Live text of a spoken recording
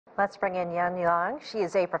Let's bring in Yan Liang. She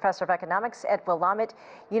is a professor of economics at Willamette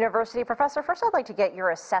University. Professor, first I'd like to get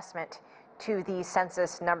your assessment to the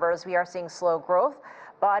census numbers. We are seeing slow growth,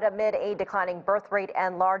 but amid a declining birth rate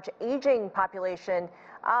and large aging population.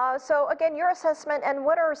 So again, your assessment and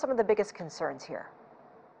what are some of the biggest concerns here?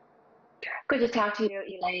 Good to talk to you,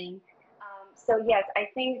 Elaine. So yes, I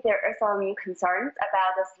think there are some concerns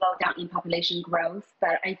about the slowdown in population growth,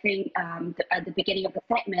 but I think at the beginning of the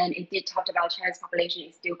segment, it did talk about China's population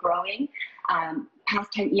is still growing.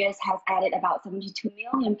 Past 10 years has added about 72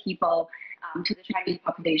 million people to the Chinese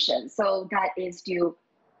population. So that is still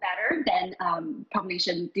better than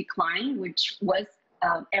population decline, which was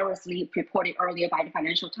erroneously reported earlier by the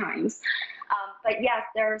Financial Times. But yes,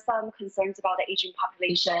 there are some concerns about the aging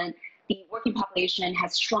population. The working population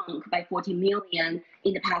has shrunk by 40 million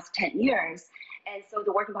in the past 10 years. And so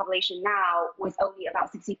the working population now was only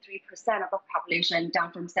about 63% of the population,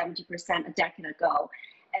 down from 70% a decade ago.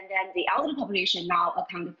 And then the elderly population now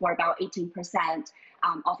accounted for about 18%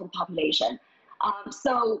 of the population.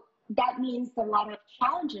 So that means a lot of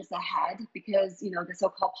challenges ahead because, the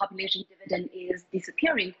so-called population dividend is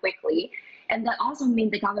disappearing quickly. And that also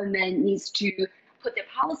means the government needs to put their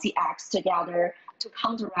policy acts together to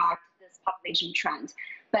counteract this population trend.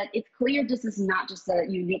 But it's clear this is not just a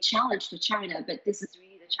unique challenge to China, but this is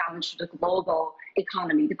really the challenge to the global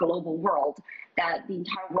economy, the global world, that the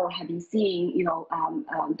entire world has been seeing,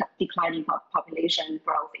 declining population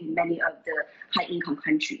growth in many of the high-income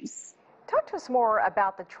countries. Talk to us more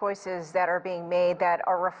about the choices that are being made that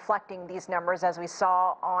are reflecting these numbers. As we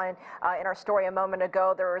saw in our story a moment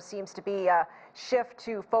ago, there seems to be a shift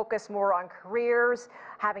to focus more on careers,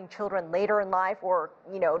 having children later in life, or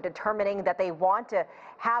determining that they want to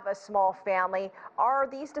have a small family. Are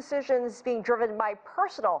these decisions being driven by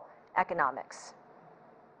personal economics?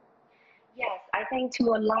 Yes, I think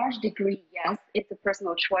to a large degree, yes, it's a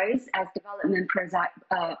personal choice as development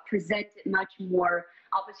presented much more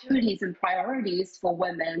opportunities and priorities for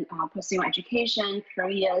women pursuing education,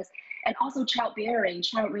 careers, and also child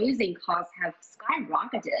raising costs have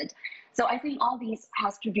skyrocketed. So I think all these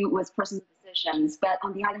has to do with personal decisions. But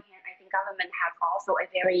on the other hand, I think government has also a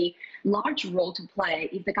very large role to play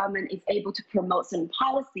if the government is able to promote certain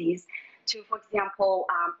policies to, for example,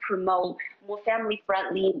 promote more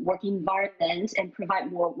family-friendly working environment and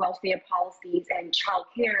provide more welfare policies and child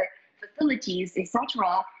care facilities,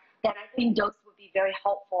 etc., then I think those would be very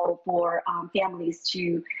helpful for families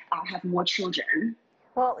to have more children.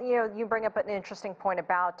 Well, you bring up an interesting point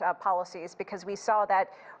about policies, because we saw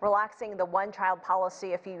that relaxing the one-child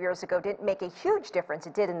policy a few years ago didn't make a huge difference.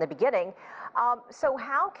 It did in the beginning. So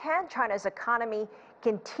how can China's economy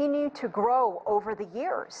continue to grow over the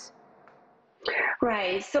years?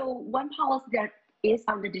 Right. So one policy that is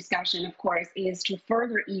under discussion, of course, is to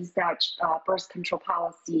further ease that birth control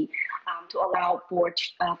policy to allow for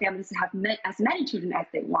families to have as many children as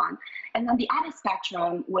they want. And then the other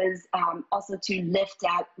spectrum was also to lift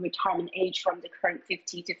that retirement age from the current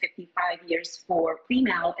 50 to 55 years for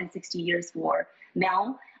female and 60 years for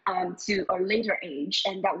male to a later age.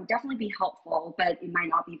 And that would definitely be helpful, but it might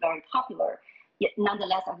not be very popular. Yet,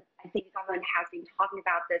 nonetheless, I think the government has been talking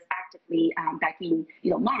about this actively back in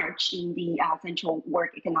March in the Central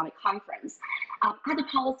Work Economic Conference. Other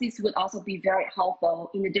policies would also be very helpful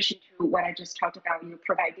in addition to what I just talked about,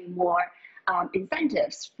 providing more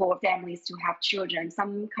incentives for families to have children.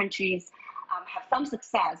 Some countries have some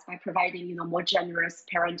success by providing more generous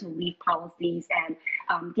parental leave policies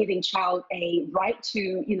and giving child a right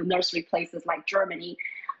to nursery places like Germany.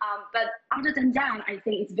 But other than that, I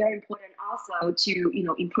think it's very important also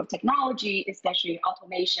to improve technology, especially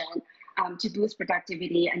automation, to boost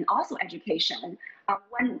productivity and also education.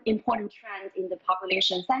 One important trend in the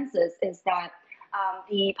population census is that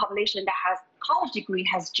the population that has college degree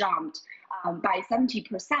has jumped by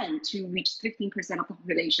 70% to reach 15% of the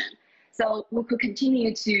population. So we could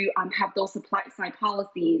continue to have those supply side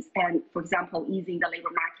policies and, for example, easing the labor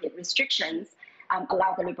market restrictions,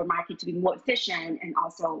 allow the labor market to be more efficient and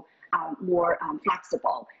also more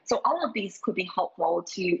flexible. So all of these could be helpful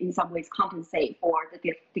to, in some ways, compensate for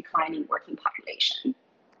the declining working population.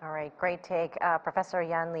 All right, great take. Professor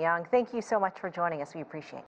Yan Liang, thank you so much for joining us. We appreciate it.